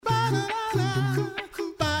You're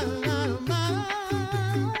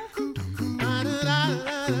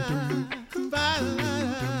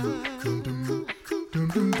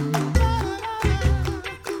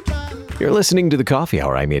listening to The Coffee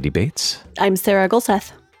Hour. I'm Andy Bates. I'm Sarah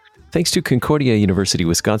Gulseth. Thanks to Concordia University,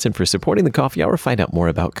 Wisconsin for supporting The Coffee Hour. Find out more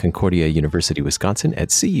about Concordia University, Wisconsin at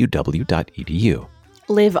cuw.edu.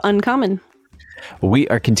 Live uncommon. We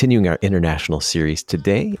are continuing our international series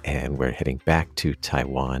today, and we're heading back to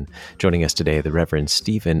Taiwan. Joining us today, the Reverend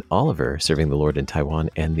Stephen Oliver, serving the Lord in Taiwan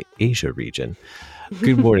and the Asia region.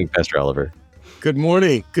 Good morning, Pastor Oliver. Good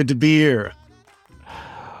morning. Good to be here.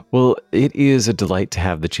 Well, it is a delight to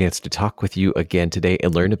have the chance to talk with you again today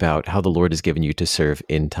and learn about how the Lord has given you to serve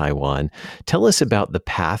in Taiwan. Tell us about the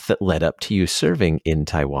path that led up to you serving in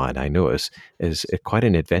Taiwan. I know it was quite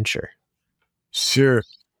an adventure. Sure.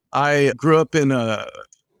 I grew up in a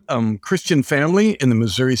Christian family in the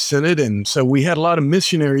Missouri Synod, and so we had a lot of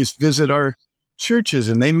missionaries visit our churches,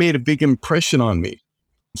 and they made a big impression on me.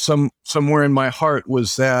 Somewhere in my heart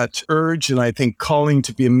was that urge and I think calling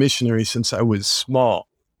to be a missionary since I was small.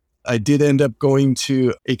 I did end up going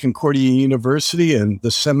to a Concordia University and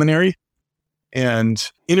the seminary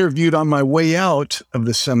and interviewed on my way out of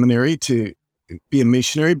the seminary to be a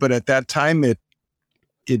missionary. But at that time, it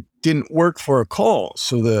didn't work for a call.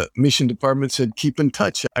 So the mission department said, keep in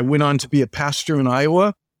touch. I went on to be a pastor in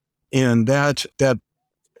Iowa, and that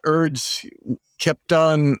urge kept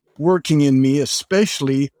on working in me,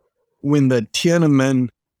 especially when the Tiananmen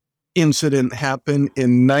incident happened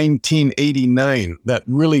in 1989 that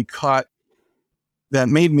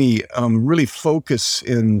made me really focus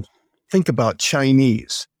and think about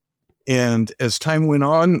Chinese. And as time went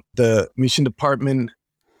on, the mission department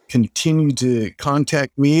continued to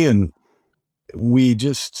contact me, and we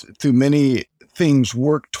just, through many things,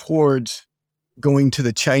 worked towards going to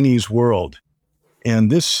the Chinese world.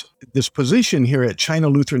 And this position here at China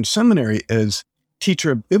Lutheran Seminary as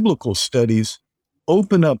teacher of biblical studies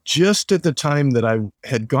opened up just at the time that I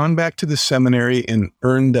had gone back to the seminary and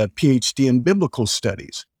earned a PhD in biblical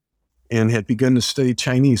studies and had begun to study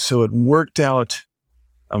Chinese. So it worked out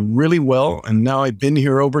really well. And now I've been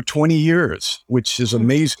here over 20 years, which is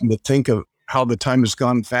amazing to think of how the time has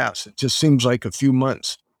gone fast. It just seems like a few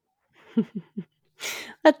months.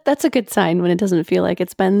 That's a good sign when it doesn't feel like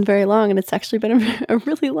it's been very long and it's actually been a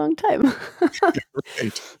really long time.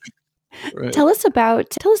 Right. Tell us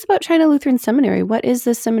about China Lutheran Seminary. What is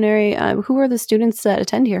this seminary? Who are the students that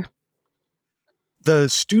attend here? The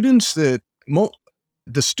students at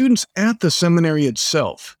the seminary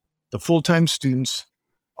itself, the full-time students,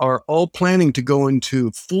 are all planning to go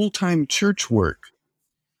into full-time church work,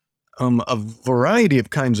 a variety of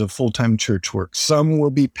kinds of full-time church work. Some will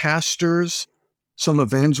be pastors, some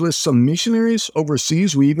evangelists, some missionaries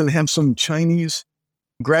overseas. We even have some Chinese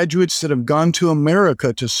graduates that have gone to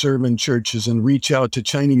America to serve in churches and reach out to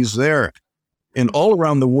Chinese there and all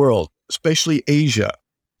around the world, especially Asia.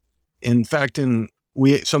 In fact,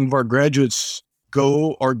 some of our graduates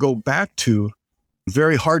go back to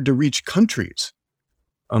very hard to reach countries,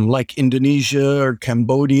 like Indonesia or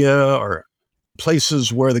Cambodia, or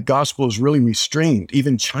places where the gospel is really restrained,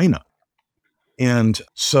 even China. And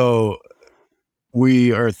so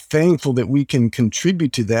we are thankful that we can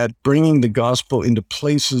contribute to that, bringing the gospel into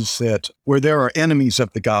places where there are enemies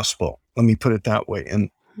of the gospel. Let me put it that way. And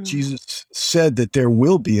Jesus said that there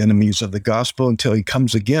will be enemies of the gospel until he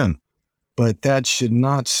comes again. But that should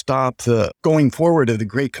not stop the going forward of the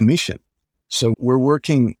Great Commission. So we're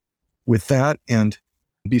working with that. And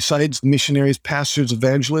besides missionaries, pastors,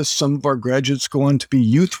 evangelists, some of our graduates go on to be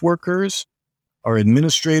youth workers, our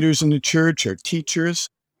administrators in the church, our teachers.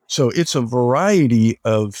 So it's a variety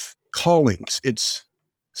of callings. It's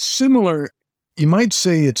similar, you might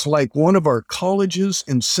say it's like one of our colleges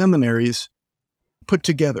and seminaries put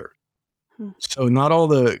together. So not all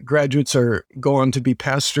the graduates go on to be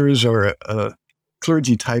pastors or a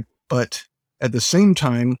clergy type, but at the same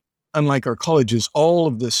time, unlike our colleges, all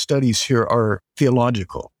of the studies here are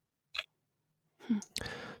theological.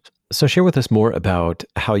 So share with us more about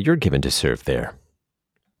how you're given to serve there.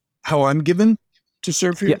 How I'm given to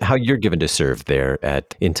serve here? Yeah, how you're given to serve there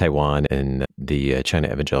in Taiwan and the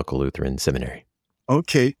China Evangelical Lutheran Seminary.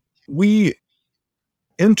 Okay.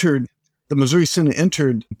 The Missouri Synod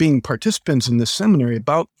entered being participants in this seminary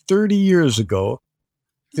about 30 years ago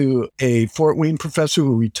through a Fort Wayne professor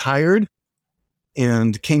who retired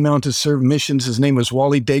and came out to serve missions. His name was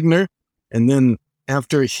Wally Degner. And then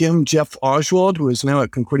after him, Jeff Oswald, who is now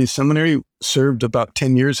at Concordia Seminary, served about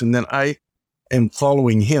 10 years. And then I am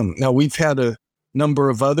following him. Now, we've had a number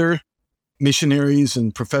of other missionaries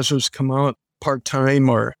and professors come out part-time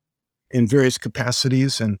or in various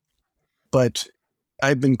capacities. but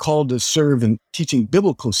I've been called to serve in teaching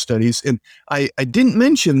biblical studies. And I didn't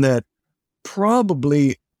mention that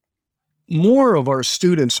probably more of our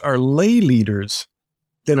students are lay leaders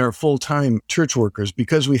than our full-time church workers,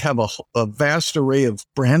 because we have a vast array of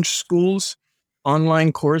branch schools,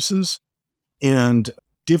 online courses, and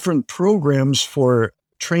different programs for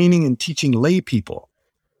training and teaching lay people.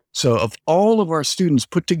 So of all of our students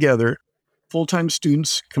put together, full-time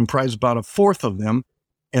students comprise about a fourth of them,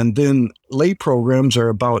 and then lay programs are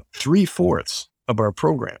about 3/4 of our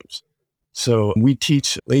programs. So we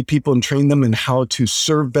teach lay people and train them in how to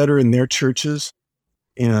serve better in their churches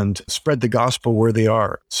and spread the gospel where they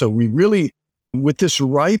are. So we really, with this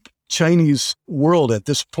ripe Chinese world at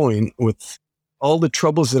this point, with all the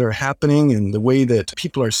troubles that are happening and the way that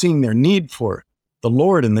people are seeing their need for the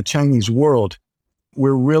Lord in the Chinese world,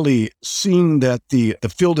 we're really seeing that the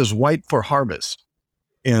field is white for harvest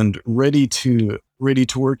and ready to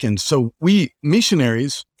work in. So we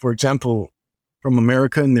missionaries, for example, from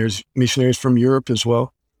America, and there's missionaries from Europe as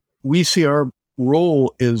well, we see our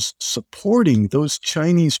role is supporting those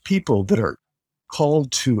Chinese people that are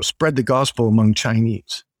called to spread the gospel among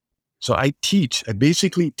Chinese. So I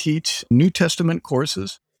basically teach New Testament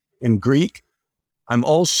courses in Greek. I'm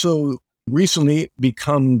also recently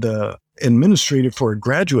become the administrator for a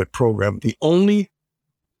graduate program, the only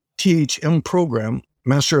THM program,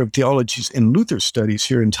 Master of Theologies in Luther Studies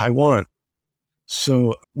here in Taiwan.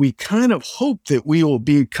 So we kind of hope that we will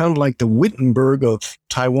be kind of like the Wittenberg of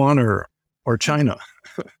Taiwan or China.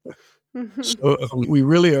 So we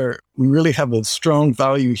really have a strong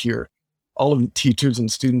value here, all of the teachers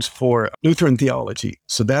and students, for Lutheran theology.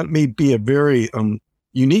 So that may be a very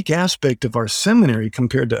unique aspect of our seminary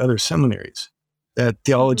compared to other seminaries, that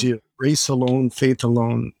theology of grace alone, faith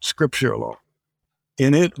alone, scripture alone.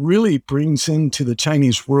 And it really brings into the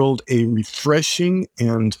Chinese world a refreshing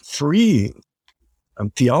and freeing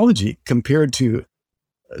theology compared to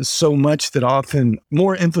so much that often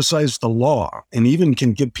more emphasize the law and even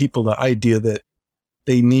can give people the idea that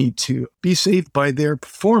they need to be saved by their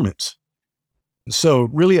performance. So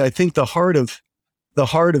really, I think the heart of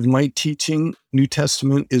my teaching, New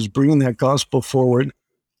Testament, is bringing that gospel forward,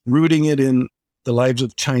 rooting it in the lives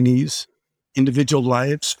of Chinese, individual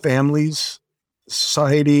lives, families,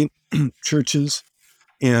 society, churches,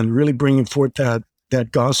 and really bringing forth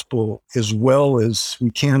that gospel as well as we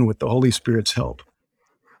can with the Holy Spirit's help.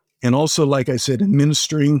 And also, like I said,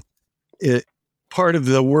 administering it. Part of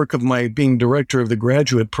the work of my being director of the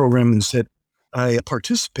graduate program is that I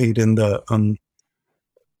participate in the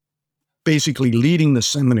basically leading the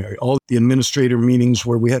seminary, all the administrator meetings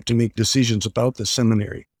where we have to make decisions about the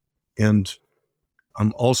seminary. And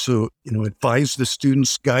I'm also, advise the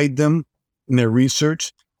students, guide them in their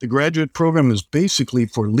research. The graduate program is basically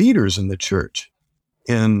for leaders in the church.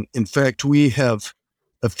 And in fact, we have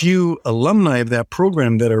a few alumni of that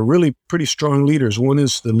program that are really pretty strong leaders. One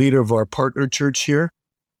is the leader of our partner church here.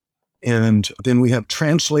 And then we have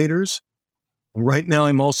translators. Right now,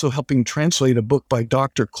 I'm also helping translate a book by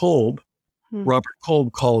Dr. Kolb, Robert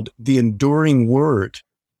Kolb, called The Enduring Word,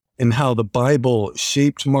 and how the Bible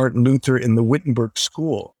shaped Martin Luther in the Wittenberg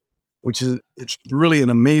School, it's really an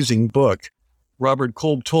amazing book. Robert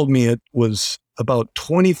Kolb told me it was about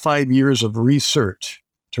 25 years of research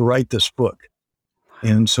to write this book.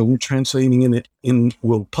 And so we're translating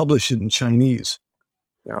we'll publish it in Chinese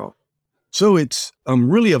now. So it's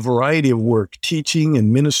really a variety of work, teaching,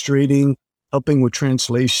 administrating, helping with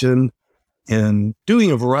translation, and doing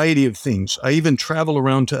a variety of things. I even travel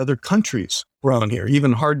around to other countries around here,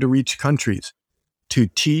 even hard to reach countries, to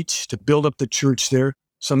teach, to build up the church there,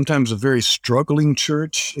 sometimes a very struggling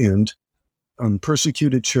church and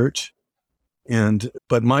persecuted church.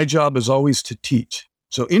 But my job is always to teach.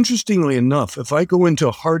 So interestingly enough, if I go into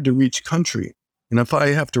a hard to reach country, and if I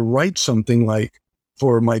have to write something like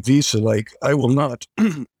for my visa, like I will not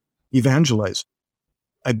evangelize,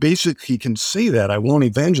 I basically can say that I won't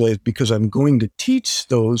evangelize because I'm going to teach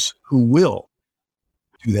those who will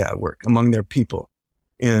do that work among their people.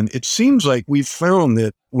 And it seems like we've found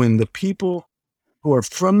that when the people who are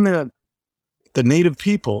from the native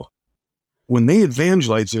people, when they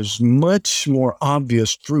evangelize, there's much more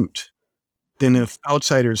obvious fruit than if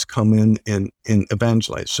outsiders come in and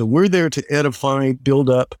evangelize. So we're there to edify, build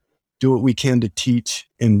up, do what we can to teach,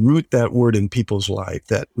 and root that word in people's life,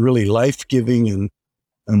 that really life-giving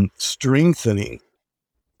and strengthening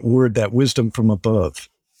word, that wisdom from above.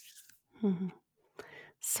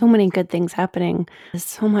 So so many good things happening. There's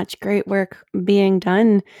so much great work being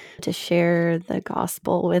done to share the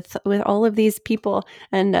gospel with all of these people.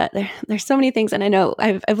 And there's so many things. And I know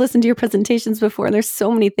I've listened to your presentations before, and there's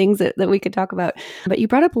so many things that we could talk about. But you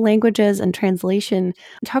brought up languages and translation.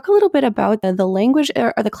 Talk a little bit about the language.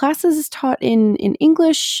 Are the classes taught in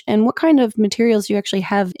English? And what kind of materials do you actually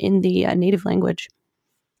have in the native language?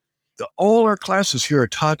 All our classes here are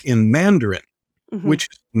taught in Mandarin, which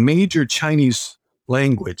is major Chinese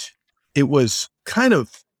language. It was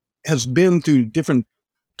has been through different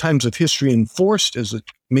times of history enforced as a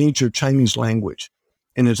major Chinese language,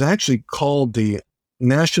 and is actually called the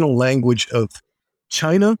national language of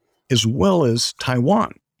China as well as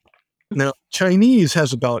Taiwan. Now, Chinese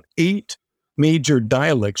has about 8 major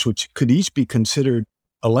dialects, which could each be considered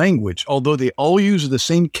a language, although they all use the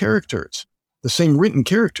same characters, the same written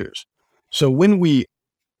characters. So when we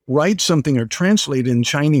write something or translate in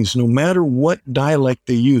Chinese, no matter what dialect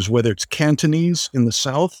they use, whether it's Cantonese in the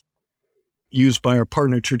South, used by our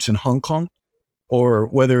partner church in Hong Kong, or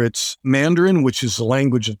whether it's Mandarin, which is the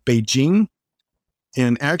language of Beijing.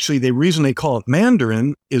 And actually, the reason they call it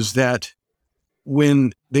Mandarin is that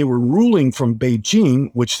when they were ruling from Beijing,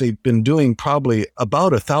 which they've been doing probably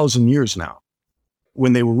about 1,000 years now,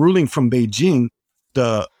 when they were ruling from Beijing,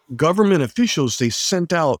 the government officials they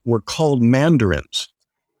sent out were called Mandarins.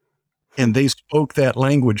 And they spoke that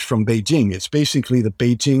language from Beijing. It's basically the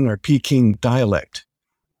Beijing or Peking dialect.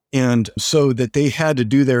 And so that they had to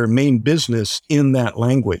do their main business in that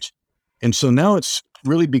language. And so now it's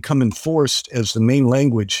really become enforced as the main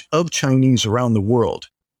language of Chinese around the world,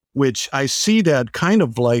 which I see that kind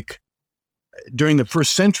of like during the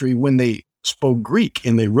first century when they spoke Greek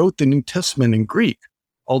and they wrote the New Testament in Greek,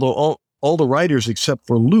 although all the writers except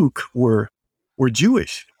for Luke were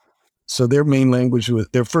Jewish. So their main language was,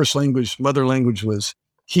 their first language, mother language was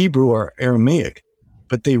Hebrew or Aramaic,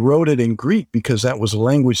 but they wrote it in Greek because that was a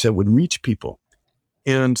language that would reach people.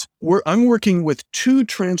 And I'm working with 2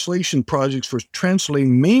 translation projects for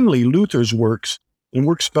translating mainly Luther's works and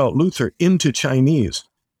works about Luther into Chinese.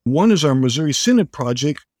 One is our Missouri Synod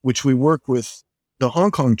project, which we work with the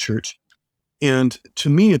Hong Kong Church. And to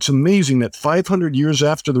me, it's amazing that 500 years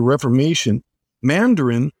after the Reformation,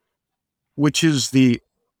 Mandarin, which is the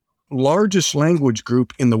largest language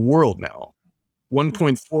group in the world now,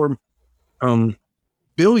 1.4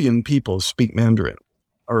 billion people speak Mandarin,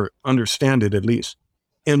 or understand it at least.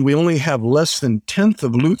 And we only have less than 1/10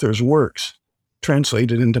 of Luther's works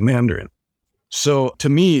translated into Mandarin. So to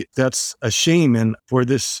me, that's a shame. And for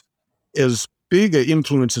this, as big an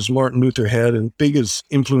influence as Martin Luther had and big as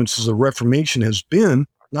influence as the Reformation has been,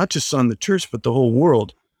 not just on the church, but the whole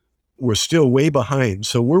world, we're still way behind.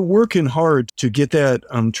 So we're working hard to get that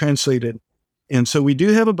translated. And so we do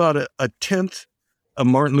have about a 1/10 of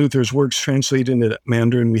Martin Luther's works translated into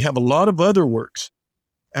Mandarin. We have a lot of other works.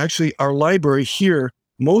 Actually, our library here,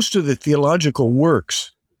 most of the theological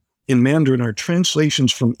works in Mandarin are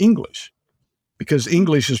translations from English, because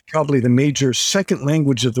English is probably the major second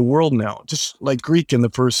language of the world now, just like Greek in the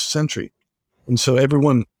first century. And so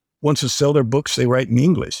everyone wants to sell their books, they write in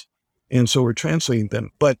English. And so we're translating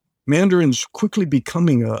them. But Mandarin's quickly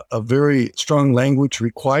becoming a very strong language,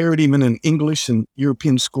 required even in English and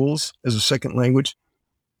European schools as a second language.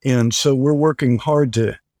 And so we're working hard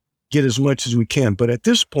to get as much as we can. But at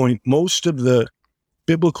this point, most of the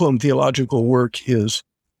biblical and theological work is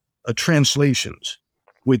translations,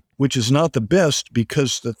 which is not the best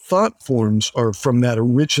because the thought forms are from that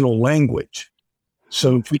original language.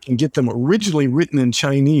 So if we can get them originally written in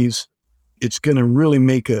Chinese, it's going to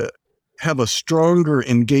really have a stronger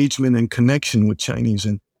engagement and connection with Chinese.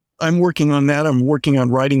 And I'm working on that. I'm working on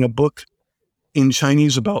writing a book in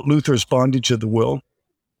Chinese about Luther's bondage of the will.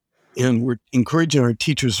 And we're encouraging our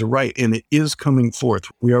teachers to write, and it is coming forth.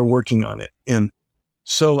 We are working on it. And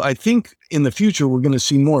so I think in the future, we're going to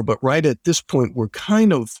see more. But right at this point, we're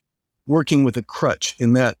kind of working with a crutch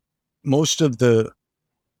in that most of the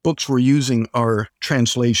books we're using are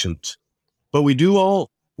translations. But we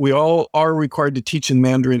all are required to teach in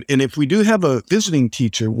Mandarin. And if we do have a visiting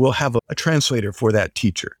teacher, we'll have a translator for that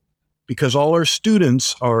teacher, because all our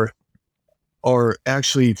students are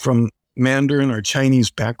actually from Mandarin or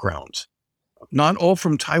Chinese backgrounds. Not all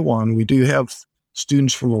from Taiwan. We do have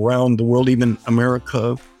students from around the world, even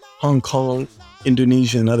America, Hong Kong,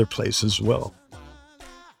 Indonesia, and other places as well.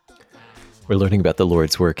 We're learning about the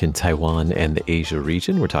Lord's work in Taiwan and the Asia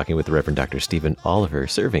region. We're talking with the Reverend Dr. Stephen Oliver,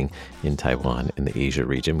 serving in Taiwan and the Asia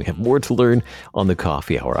region. We have more to learn on the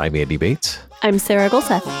Coffee Hour. I'm Andy Bates. I'm Sarah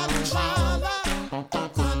Golseth.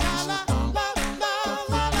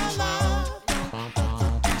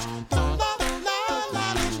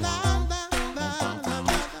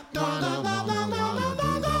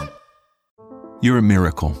 You're a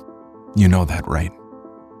miracle. You know that, right?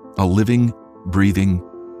 A living, breathing,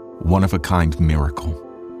 one-of-a-kind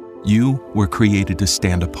miracle. You were created to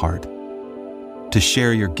stand apart, to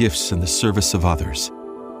share your gifts in the service of others,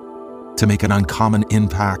 to make an uncommon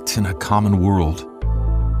impact in a common world.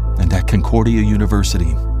 And at Concordia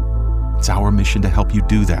University, it's our mission to help you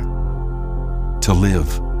do that, to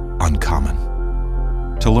live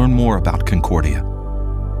uncommon. To learn more about Concordia,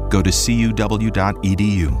 go to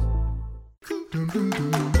cuw.edu.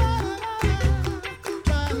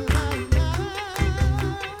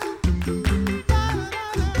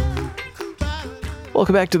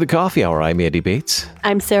 Welcome back to the Coffee Hour. I'm Andy Bates.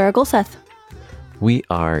 I'm Sarah Golseth. We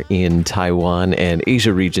are in Taiwan and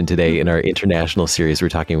Asia region today in our international series. We're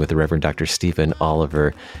talking with the Reverend Dr. Stephen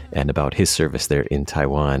Oliver and about his service there in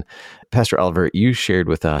Taiwan. Pastor Oliver, you shared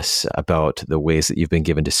with us about the ways that you've been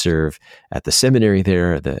given to serve at the seminary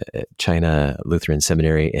there, the China Lutheran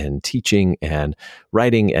Seminary, and teaching and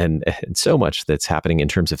writing and so much that's happening in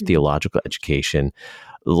terms of theological education.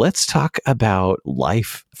 Let's talk about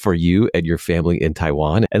life for you and your family in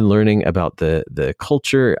Taiwan and learning about the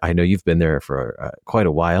culture. I know you've been there for quite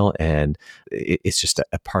a while, and it's just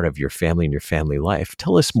a part of your family and your family life.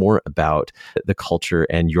 Tell us more about the culture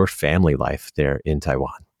and your family life there in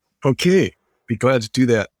Taiwan. Okay, be glad to do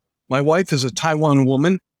that. My wife is a Taiwan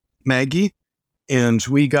woman, Maggie, and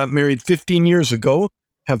we got married 15 years ago,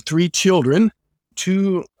 have 3 children,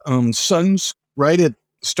 2 sons right at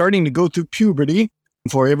starting to go through puberty.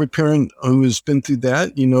 For every parent who has been through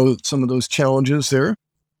that, you know some of those challenges there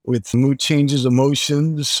with mood changes,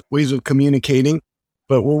 emotions, ways of communicating.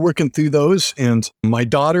 But we're working through those. And my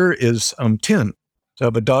daughter is 10. So I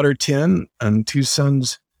have a daughter 10 and 2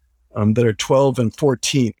 sons that are 12 and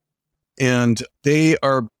 14. And they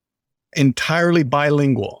are entirely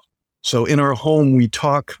bilingual. So in our home, we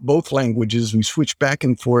talk both languages. We switch back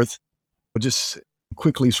and forth. We'll just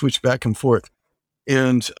quickly switch back and forth.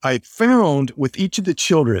 And I found with each of the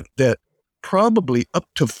children that probably up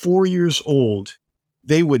to 4 years old,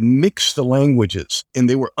 they would mix the languages and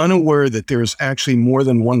they were unaware that there's actually more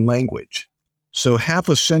than one language. So half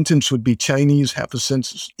a sentence would be Chinese, half a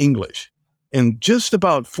sentence English. And just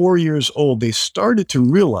about 4 years old, they started to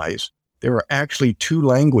realize there are actually 2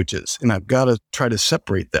 languages and I've got to try to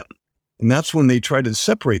separate them. And that's when they try to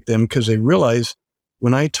separate them because they realize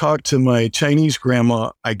when I talk to my Chinese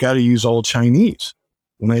grandma, I got to use all Chinese.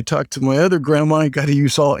 When I talk to my other grandma, I got to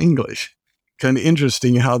use all English. Kind of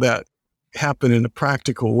interesting how that happened in a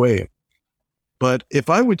practical way. But if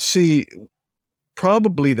I would say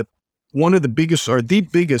probably one of the biggest or the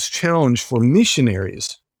biggest challenge for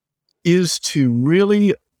missionaries is to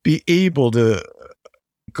really be able to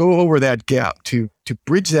go over that gap, to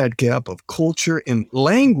bridge that gap of culture, and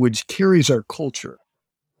language carries our culture.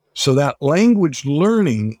 So that language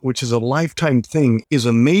learning, which is a lifetime thing, is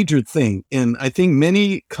a major thing. And I think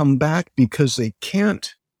many come back because they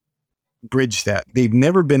can't bridge that. They've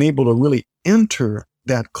never been able to really enter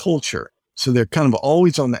that culture. So they're kind of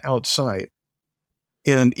always on the outside.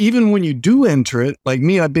 And even when you do enter it, like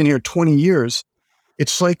me, I've been here 20 years,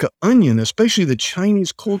 it's like an onion, especially the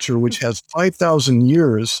Chinese culture, which has 5,000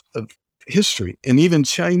 years of history. And even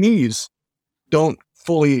Chinese don't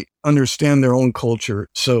fully understand their own culture.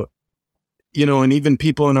 So, and even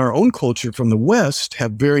people in our own culture from the West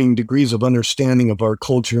have varying degrees of understanding of our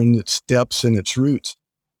culture and its depths and its roots.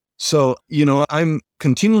 So, I'm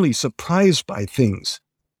continually surprised by things.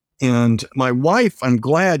 And my wife, I'm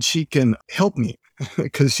glad she can help me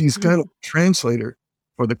because she's kind of a translator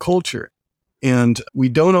for the culture. And we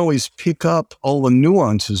don't always pick up all the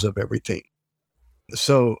nuances of everything.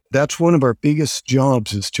 So that's one of our biggest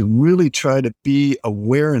jobs is to really try to be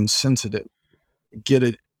aware and sensitive, get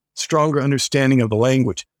a stronger understanding of the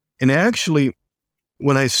language. And actually,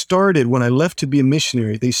 when I left to be a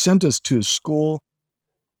missionary, they sent us to a school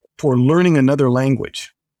for learning another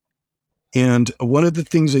language. And one of the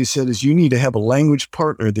things they said is you need to have a language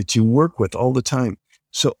partner that you work with all the time.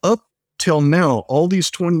 So up till now, all these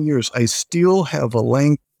 20 years, I still have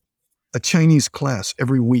a Chinese class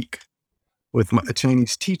every week with a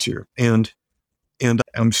Chinese teacher. And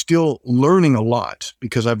I'm still learning a lot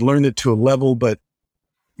because I've learned it to a level, but,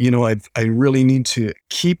 I really need to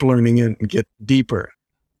keep learning it and get deeper.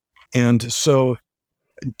 And so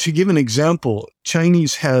to give an example,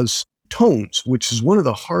 Chinese has tones, which is one of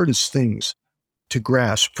the hardest things to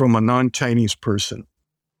grasp from a non-Chinese person.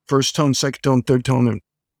 First tone, second tone, third tone, and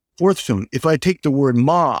fourth tone. If I take the word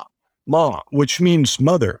ma, which means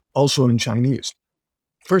mother, also in Chinese.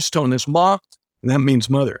 First tone is ma, and that means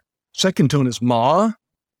mother. Second tone is ma,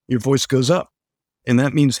 your voice goes up, and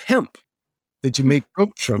that means hemp that you make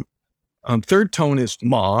ropes from. Third tone is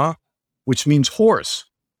ma, which means horse.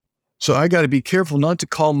 So I got to be careful not to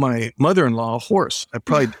call my mother-in-law a horse. I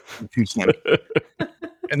probably confuse them.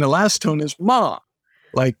 And the last tone is ma,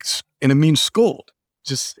 and it means scold.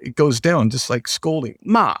 It goes down, just like scolding,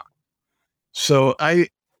 ma. So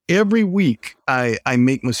every week I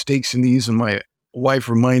make mistakes in these, and my wife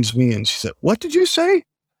reminds me, and she said, "What did you say?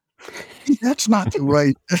 That's not the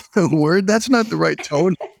right word. That's not the right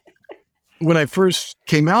tone." When I first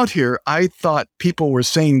came out here, I thought people were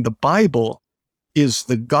saying the Bible is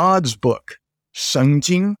the God's book, 圣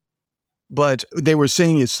经, but they were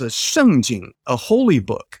saying it's the 圣经, a holy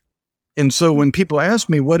book. And so when people ask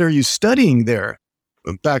me, what are you studying there?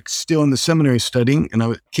 Back still in the seminary studying, and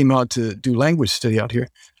I came out to do language study out here,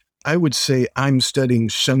 I would say I'm studying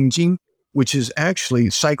圣经, which is actually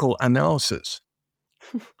psychoanalysis.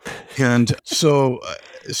 And so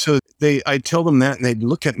I tell them that, and they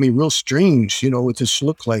look at me real strange, with this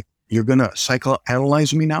look like, you're going to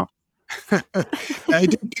psychoanalyze me now? I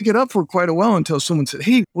didn't pick it up for quite a while until someone said,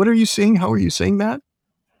 "Hey, what are you saying? How are you saying that?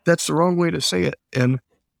 That's the wrong way to say it." And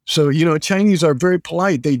so, Chinese are very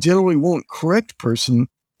polite. They generally won't correct person,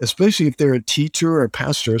 especially if they're a teacher or a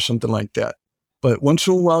pastor or something like that. But once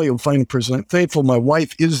in a while, you'll find a person. I'm thankful my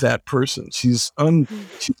wife is that person. She's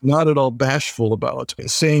not at all bashful about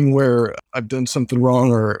saying where I've done something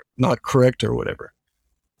wrong or not correct or whatever.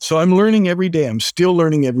 So I'm learning every day. I'm still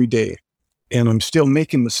learning every day. And I'm still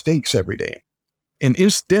making mistakes every day. And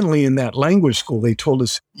incidentally, in that language school, they told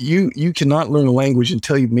us, you cannot learn a language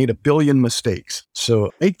until you've made 1 billion mistakes.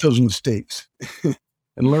 So make those mistakes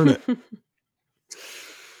and learn it.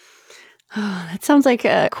 Oh, that sounds like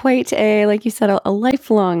quite like you said, a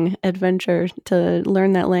lifelong adventure to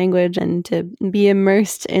learn that language and to be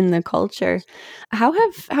immersed in the culture. How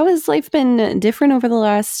has life been different over the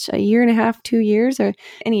last year and a half, 2 years? Or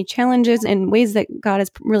any challenges and ways that God has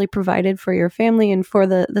really provided for your family and for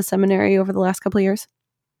the seminary over the last couple of years?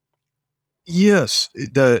 Yes,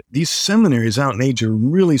 these seminaries out in Asia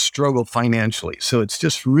really struggle financially. So it's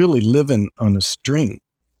just really living on a string.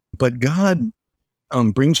 But God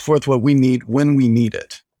brings forth what we need when we need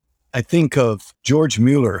it. I think of George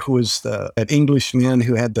Mueller, who was that Englishman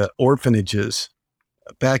who had the orphanages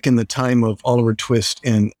back in the time of Oliver Twist.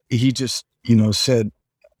 And he just, said,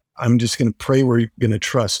 I'm just going to pray, we're going to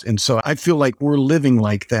trust. And so I feel like we're living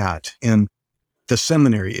like that. And the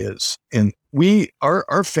seminary is. And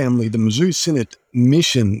our family, the Missouri Synod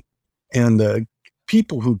mission, and the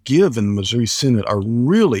people who give in the Missouri Synod are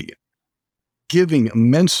really giving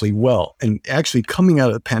immensely well. And actually coming out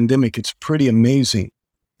of the pandemic, it's pretty amazing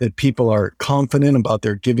that people are confident about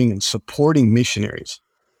their giving and supporting missionaries.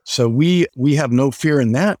 So we have no fear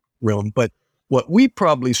in that realm. But what we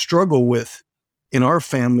probably struggle with in our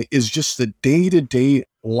family is just the day-to-day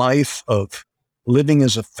life of living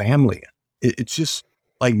as a family. It's just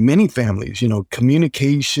like many families,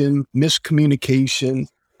 communication, miscommunication.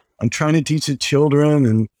 I'm trying to teach the children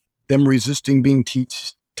and them resisting being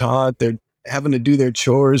taught. They're having to do their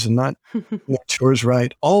chores and not chores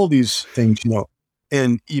right. All these things,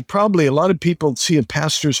 And a lot of people see a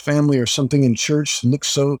pastor's family or something in church looks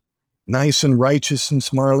so nice and righteous and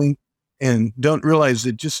smiling, and don't realize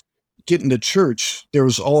that just getting to church, there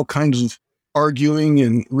was all kinds of arguing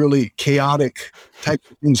and really chaotic type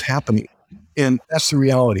of things happening. And that's the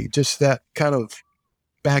reality, just that kind of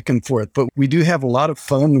back and forth. But we do have a lot of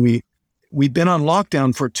fun. We've been on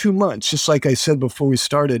lockdown for 2 months, just like I said before we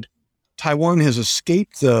started. Taiwan has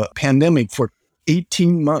escaped the pandemic for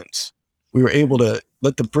 18 months. We were able to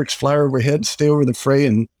let the bricks fly overhead, stay over the fray,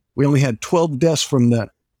 and we only had 12 deaths from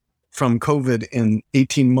COVID in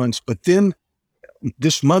 18 months. But then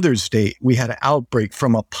this Mother's Day, we had an outbreak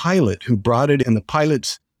from a pilot who brought it, and the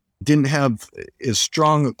pilots didn't have as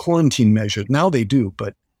strong a quarantine measure. Now they do,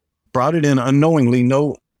 but brought it in unknowingly.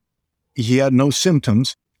 He had no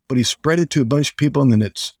symptoms, but he spread it to a bunch of people, and then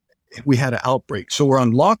we had an outbreak. So we're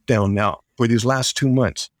on lockdown now for these last 2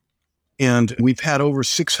 months. And we've had over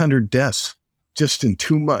 600 deaths just in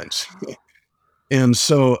 2 months. And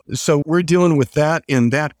so we're dealing with that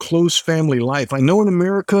in that close family life. I know in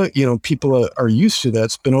America, people are used to that.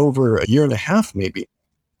 It's been over a year and a half, maybe,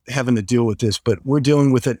 having to deal with this, but we're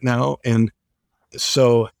dealing with it now. And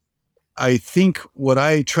so I think what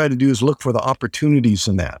I try to do is look for the opportunities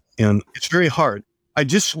in that. And it's very hard. I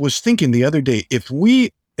just was thinking the other day, if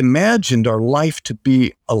we imagined our life to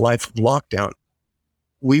be a life of lockdown,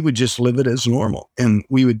 we would just live it as normal. And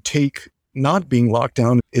we would take not being locked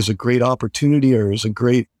down as a great opportunity or as a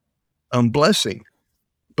great blessing.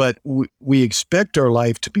 But we expect our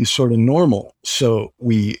life to be sort of normal. So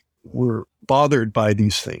we're bothered by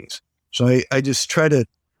these things. So I just try to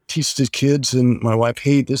teach the kids and my wife,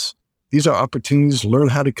 hey, this these are opportunities to learn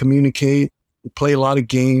how to communicate, play a lot of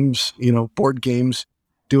games, board games,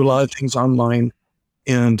 do a lot of things online,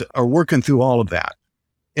 and are working through all of that.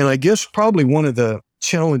 And I guess probably one of the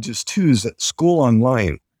challenges too is that school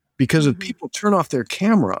online, because if people turn off their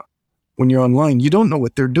camera when you're online, you don't know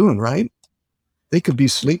what they're doing, right? They could be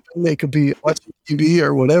sleeping, they could be watching TV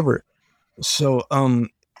or whatever. So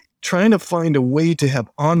trying to find a way to have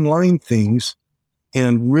online things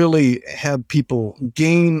and really have people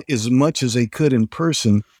gain as much as they could in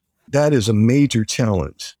person, that is a major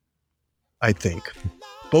challenge, I think,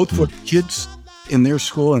 both for kids in their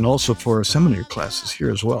school and also for our seminary classes here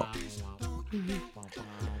as well.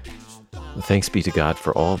 Thanks be to God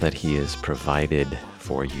for all that He has provided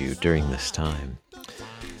for you during this time.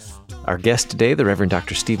 Our guest today, the Reverend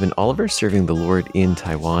Dr. Stephen Oliver, serving the Lord in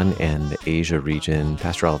Taiwan and the Asia region.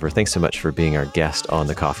 Pastor Oliver, thanks so much for being our guest on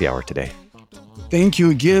the Coffee Hour today. Thank you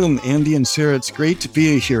again, Andy and Sarah. It's great to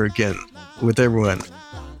be here again with everyone.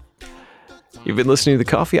 You've been listening to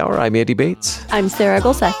the Coffee Hour. I'm Andy Bates. I'm Sarah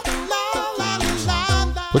Golseth.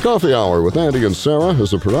 The Coffee Hour with Andy and Sarah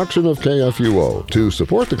is a production of KFUO. To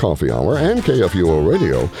support the Coffee Hour and KFUO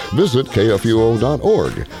Radio, visit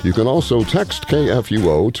KFUO.org. You can also text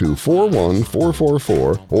KFUO to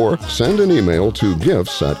 41444 or send an email to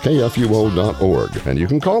gifts@kfuo.org. And you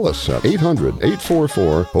can call us at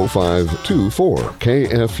 800-844-0524.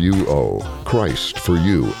 KFUO. Christ for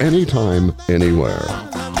you, anytime, anywhere.